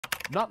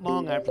Not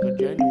long after the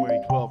January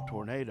 12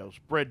 tornado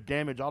spread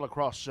damage all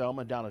across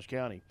Selma and Dallas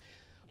County,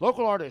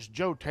 local artist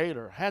Joe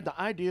Taylor had the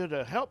idea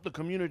to help the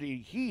community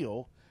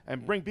heal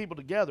and bring people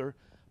together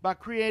by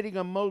creating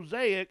a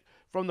mosaic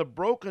from the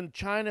broken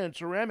china and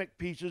ceramic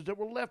pieces that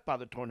were left by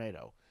the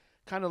tornado,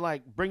 kind of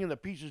like bringing the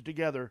pieces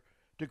together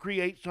to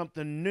create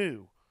something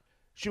new.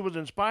 She was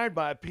inspired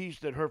by a piece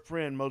that her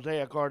friend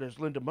mosaic artist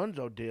Linda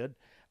Munzo did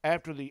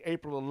after the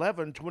April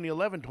 11,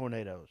 2011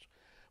 tornadoes.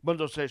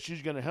 Munzo says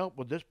she's going to help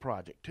with this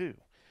project too.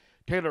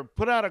 Taylor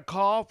put out a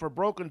call for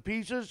broken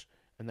pieces,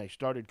 and they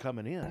started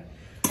coming in.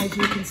 As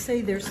you can see,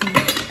 there's some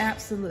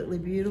absolutely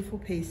beautiful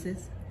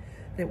pieces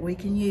that we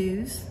can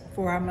use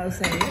for our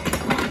mosaic.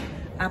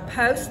 I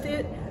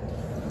posted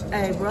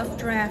a rough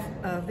draft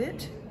of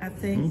it. I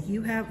think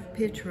you have a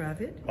picture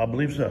of it. I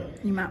believe so.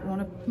 You might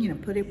want to,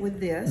 put it with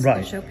this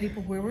right, to show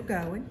people where we're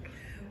going.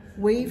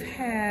 We've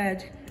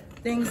had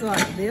things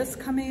like this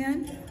come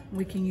in.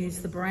 We can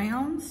use the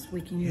browns.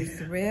 We can use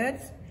the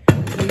reds.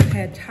 We've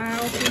had tile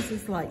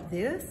pieces like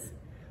this.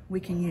 We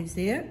can use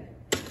it.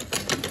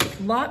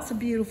 Lots of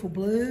beautiful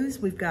blues.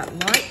 We've got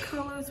light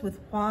colors with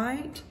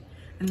white.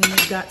 And then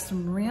we've got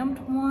some rimmed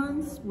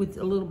ones with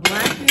a little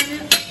black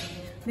in it.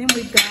 Then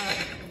we've got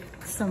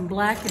some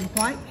black and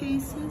white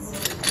pieces,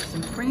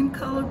 some cream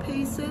colored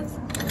pieces,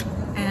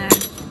 and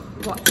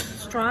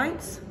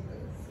stripes.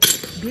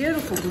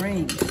 Beautiful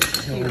greens.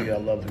 Oh yeah, I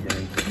love the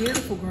greens.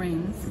 Beautiful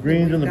greens. The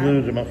greens and the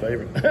blues are my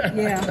favorite.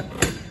 Yeah.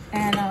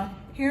 And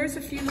here's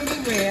a few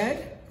little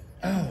red.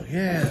 Oh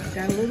yeah.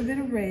 Got a little bit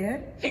of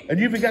red. And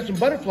you've even got some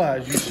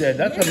butterflies, you said.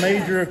 That's a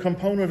major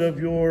component of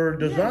your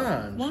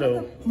design.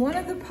 Yes. One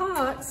of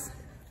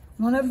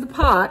the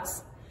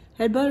pots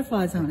had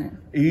butterflies on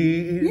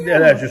it.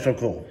 That's just so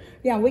cool.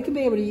 Yeah, we can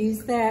be able to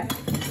use that.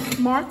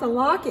 Martha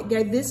Lockett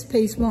gave this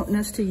piece wanting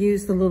us to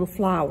use the little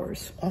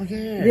flowers. Oh,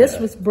 yeah. This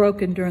was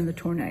broken during the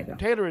tornado.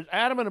 Taylor is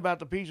adamant about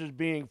the pieces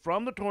being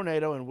from the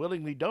tornado and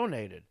willingly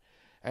donated.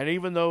 And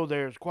even though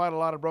there's quite a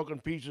lot of broken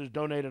pieces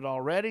donated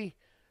already,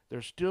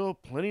 there's still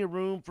plenty of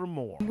room for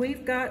more.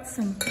 We've got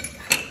some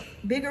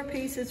bigger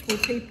pieces where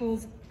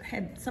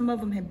some of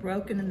them had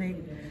broken and they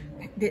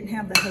didn't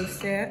have the whole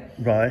set.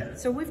 Right.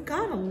 So we've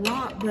got a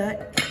lot,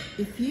 but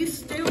if you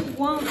still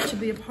want to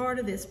be a part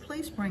of this,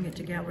 please bring it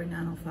to Gallery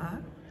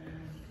 905.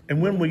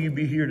 And when will you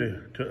be here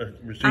to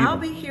receive I'll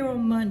them? be here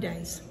on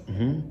Mondays.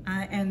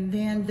 And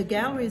then the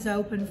gallery is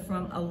open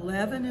from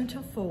 11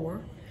 until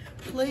 4.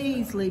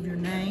 Please leave your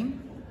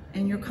name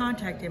and your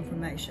contact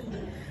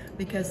information,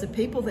 because the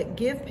people that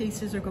give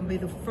pieces are going to be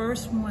the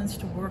first ones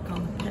to work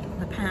on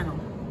the panel.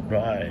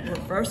 Right. We're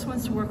the first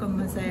ones to work on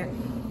the mosaic.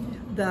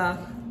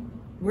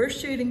 We're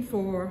shooting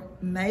for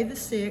May the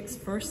 6th,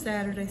 first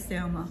Saturday,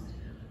 Selma,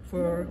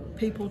 for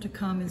people to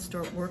come and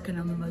start working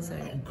on the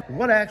mosaic.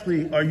 What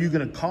actually are you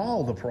going to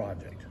call the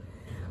project?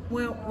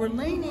 Well, we're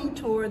leaning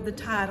toward the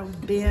title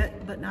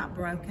Bent But Not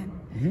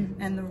Broken.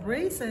 And the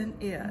reason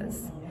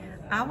is,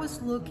 I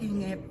was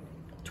looking at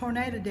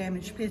tornado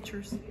damage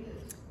pictures,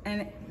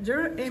 and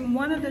in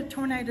one of the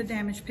tornado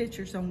damage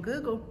pictures on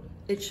Google,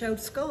 it showed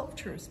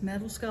sculptures,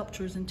 metal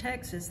sculptures in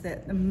Texas,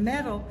 that the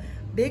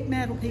big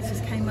metal pieces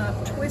came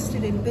up,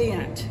 twisted and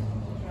bent.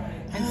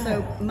 And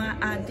so my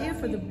idea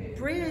for the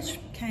bridge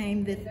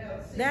came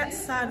that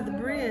side of the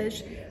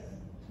bridge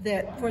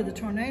that for the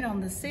tornado on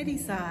the city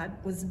side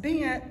was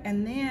bent,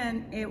 and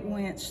then it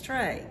went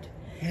straight.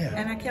 Yeah.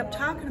 And I kept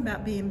talking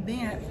about being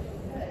bent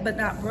but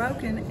not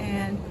broken,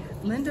 and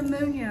Linda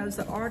Munoz,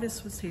 the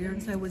artist, was here,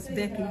 and so was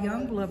Becky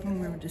Youngblood when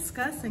we were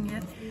discussing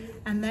it,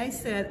 and they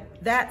said,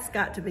 that's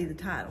got to be the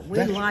title.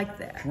 We like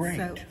that. Great.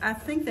 So I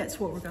think that's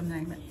what we're going to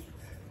name it.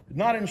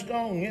 Not in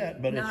stone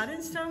yet, but Not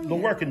in stone the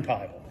yet. working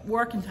title.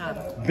 Working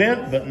title.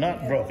 Bent but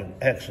not broken.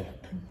 Excellent.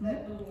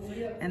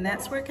 And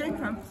that's where it came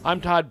from.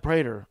 I'm Todd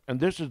Prater, and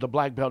this is the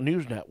Black Belt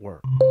News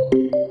Network.